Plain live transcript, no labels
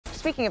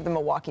speaking of the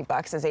Milwaukee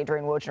Bucks, as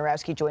Adrian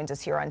Wojnarowski joins us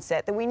here on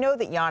set, that we know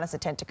that Giannis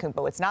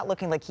Antetokounmpo, it's not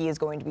looking like he is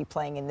going to be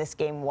playing in this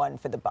game one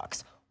for the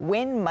Bucks.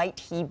 When might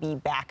he be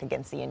back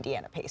against the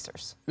Indiana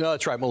Pacers? No,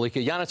 that's right, Malika.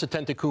 Giannis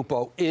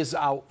Antetokounmpo is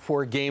out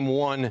for game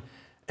one,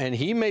 and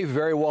he may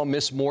very well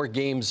miss more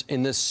games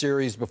in this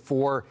series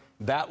before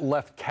that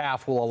left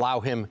calf will allow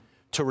him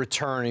to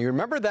return. And you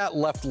remember that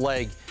left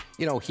leg,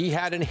 you know, he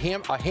had a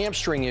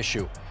hamstring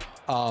issue.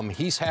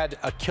 He's had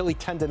Achilles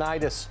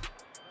tendonitis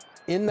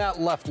in that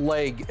left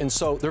leg, and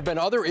so there have been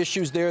other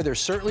issues there. They're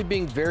certainly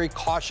being very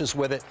cautious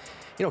with it.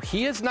 You know,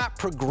 he has not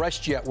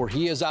progressed yet where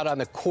he is out on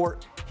the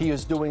court. He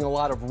is doing a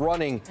lot of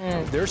running.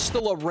 There's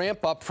still a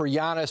ramp up for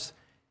Giannis.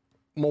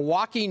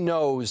 Milwaukee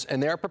knows,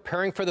 and they're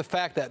preparing for the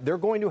fact that they're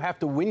going to have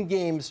to win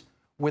games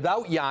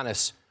without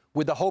Giannis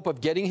with the hope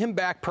of getting him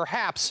back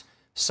perhaps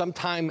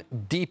sometime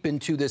deep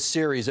into this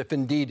series, if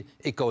indeed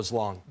it goes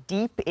long.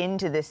 Deep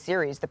into this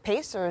series. The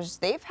Pacers,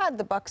 they've had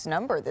the Bucks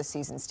number this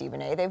season,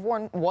 Stephen A. They've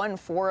won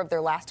 4 of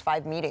their last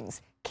 5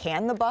 meetings.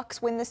 Can the Bucks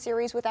win the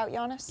series without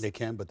Giannis? They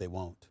can, but they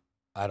won't.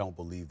 I don't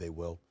believe they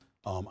will.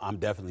 I'm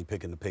definitely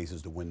picking the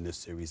Pacers to win this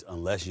series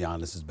unless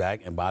Giannis is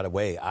back. And by the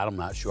way, I'm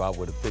not sure I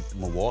would have picked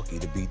Milwaukee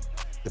to beat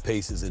the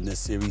Pacers in this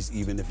series,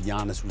 even if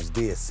Giannis was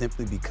there,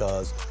 simply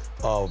because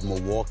of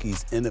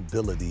Milwaukee's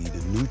inability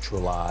to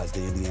neutralize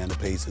the Indiana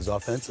Pacers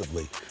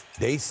offensively.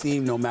 They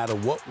seem, no matter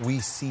what we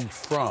see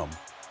from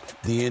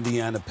the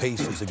Indiana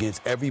Pacers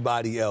against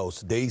everybody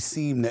else, they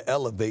seem to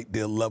elevate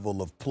their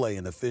level of play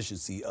and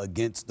efficiency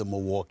against the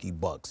Milwaukee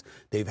Bucks.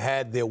 They've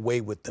had their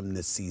way with them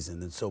this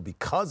season. And so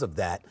because of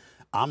that,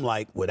 I'm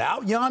like,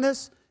 without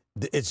Giannis,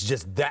 it's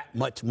just that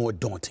much more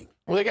daunting.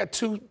 Well, they got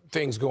 2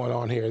 things going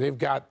on here. They've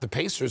got the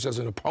Pacers as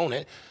an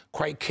opponent,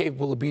 quite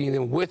capable of beating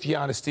them with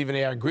Giannis. Stephen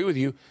A., I agree with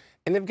you.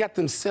 And they've got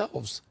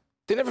themselves.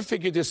 They never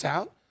figured this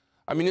out.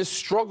 I mean, this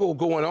struggle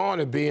going on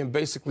of being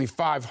basically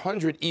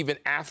 500 even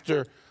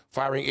after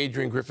firing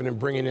Adrian Griffin and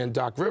bringing in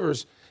Doc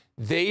Rivers,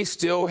 they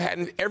still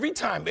hadn't.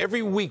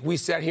 Every week we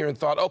sat here and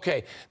thought,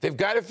 okay, they've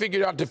got it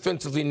figured out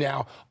defensively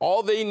now.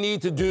 All they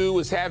need to do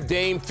is have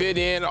Dame fit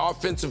in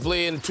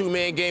offensively in a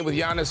 2-man game with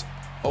Giannis.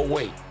 Oh,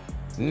 wait.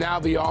 Now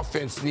the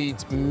offense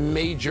needs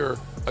major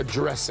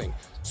addressing.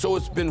 So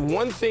it's been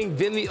one thing,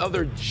 then the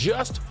other,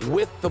 just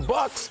with the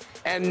Bucks.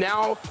 And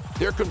now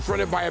they're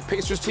confronted by a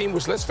Pacers team,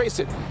 which, let's face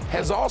it,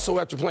 has also,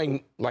 after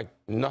playing like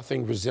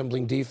nothing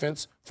resembling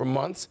defense for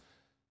months,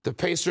 the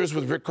Pacers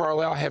with Rick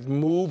Carlisle have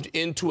moved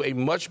into a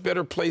much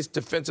better place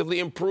defensively,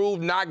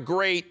 improved, not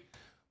great,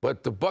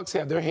 but the Bucks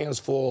have their hands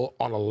full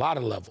on a lot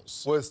of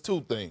levels. Well, it's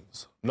 2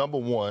 things. Number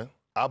one,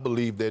 I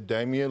believe that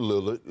Damian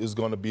Lillard is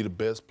going to be the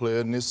best player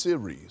in this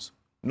series.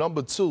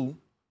 Number 2,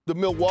 the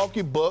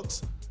Milwaukee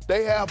Bucks,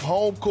 they have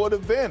home court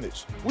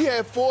advantage. We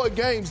had 4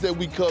 games that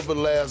we covered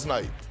last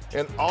night,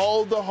 and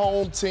all the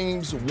home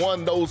teams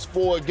won those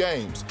 4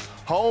 games.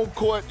 Home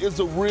court is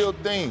a real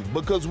thing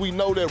because we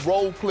know that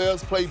role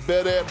players play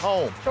better at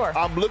home. Sure.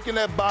 I'm looking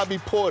at Bobby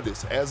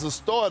Portis. As a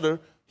starter,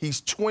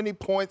 he's 20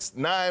 points,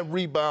 9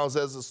 rebounds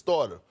as a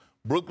starter.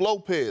 Brook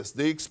Lopez,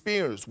 the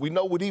experience. We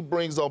know what he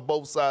brings on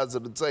both sides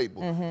of the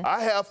table.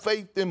 I have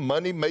faith in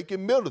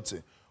money-making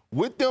Middleton.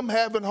 With them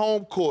having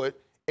home court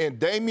and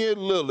Damian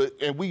Lillard,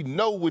 and we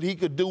know what he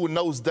could do in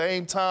those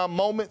Dame time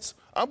moments,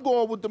 I'm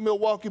going with the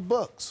Milwaukee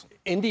Bucks.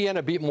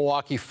 Indiana beat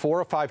Milwaukee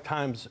 4 or 5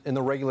 times in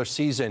the regular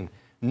season.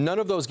 None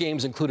of those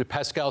games included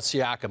Pascal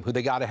Siakam, who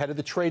they got ahead of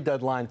the trade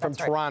deadline from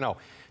Toronto.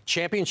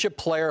 Championship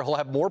player. He'll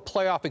have more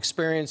playoff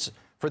experience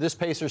for this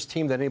Pacers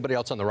team than anybody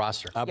else on the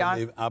roster. I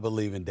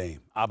believe in Dame.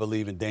 I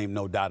believe in Dame,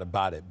 no doubt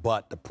about it.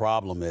 But the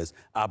problem is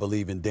I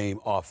believe in Dame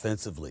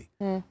offensively.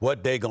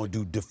 What they're going to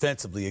do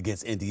defensively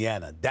against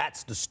Indiana,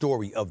 that's the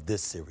story of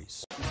this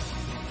series.